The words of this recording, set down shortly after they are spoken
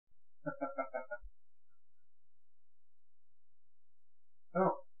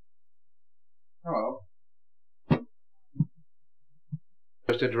Oh. Hello.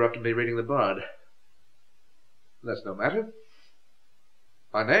 Just interrupted me reading the bard. That's no matter.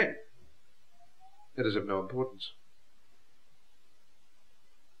 My name. It is of no importance.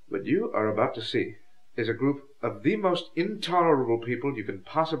 What you are about to see is a group of the most intolerable people you can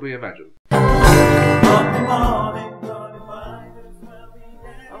possibly imagine.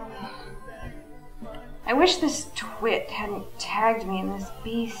 I wish this twit hadn't tagged me in this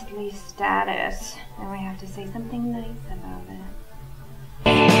beastly status. Now I have to say something nice about it.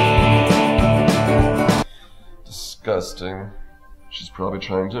 Disgusting. She's probably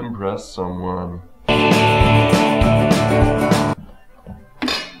trying to impress someone.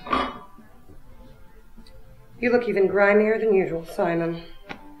 You look even grimier than usual, Simon.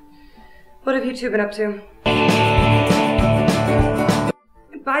 What have you two been up to?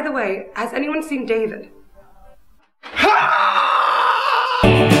 By the way, has anyone seen David?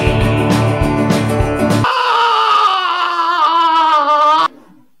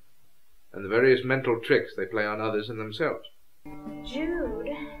 And the various mental tricks they play on others and themselves. Jude,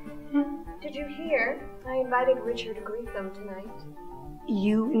 did you hear? I invited Richard Greetham tonight.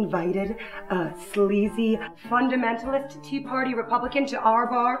 You invited a sleazy, fundamentalist Tea Party Republican to our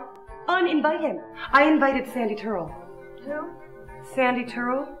bar? Uninvite him. I invited Sandy Turrell. Who? Sandy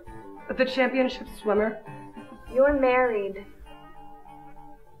Turrell, the championship swimmer. You're married.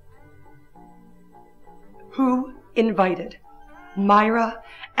 Who invited Myra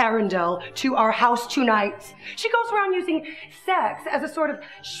Arundel to our house tonight? She goes around using sex as a sort of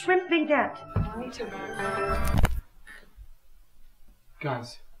shrimp vignette. Me too.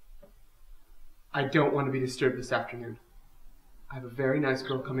 Guys, I don't want to be disturbed this afternoon. I have a very nice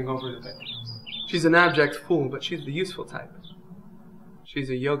girl coming over in a bit. She's an abject fool, but she's the useful type. She's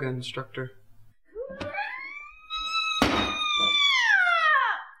a yoga instructor. Anytime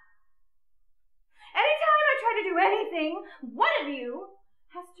I try to do anything, one of you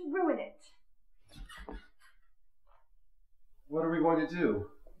has to ruin it. What are we going to do?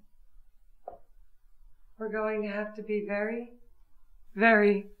 We're going to have to be very,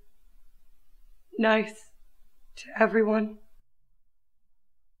 very nice to everyone.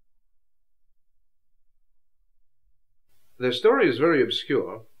 Their story is very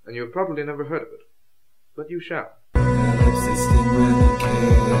obscure, and you have probably never heard of it. But you shall.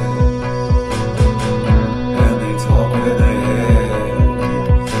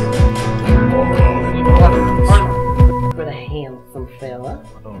 For the handsome fella.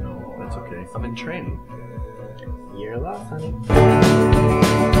 Oh no, that's okay. I'm in training. You're lost, honey.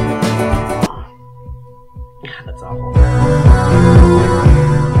 That's awful.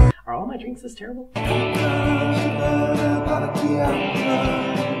 Are all my drinks this terrible?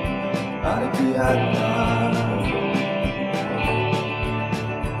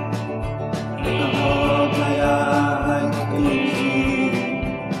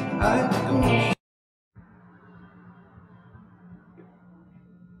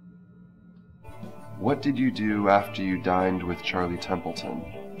 What did you do after you dined with Charlie Templeton?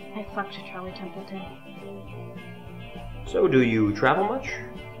 I fucked Charlie Templeton. So, do you travel much?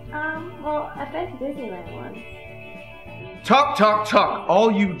 Well, I've been to Disneyland once. Talk, talk, talk.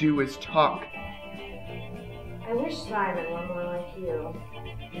 All you do is talk. I wish Simon were more like you.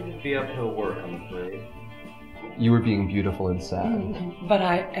 It'd be uphill work, I'm afraid. You were being beautiful and sad. But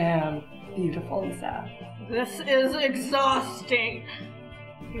I am beautiful and sad. This is exhausting.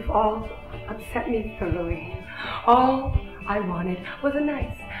 You've all upset me thoroughly. All I wanted was a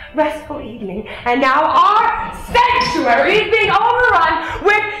nice, restful evening, and now our sanctuary is being overrun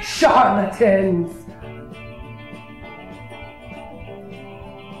with charlatans.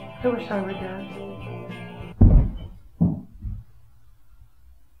 I wish I were dead.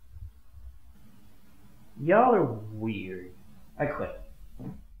 Y'all are weird. I quit.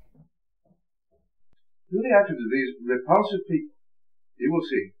 Through the actions of these repulsive people, you will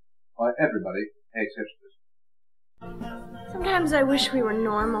see why everybody hates hipsters. Sometimes I wish we were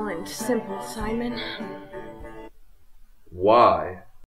normal and simple, Simon. Why?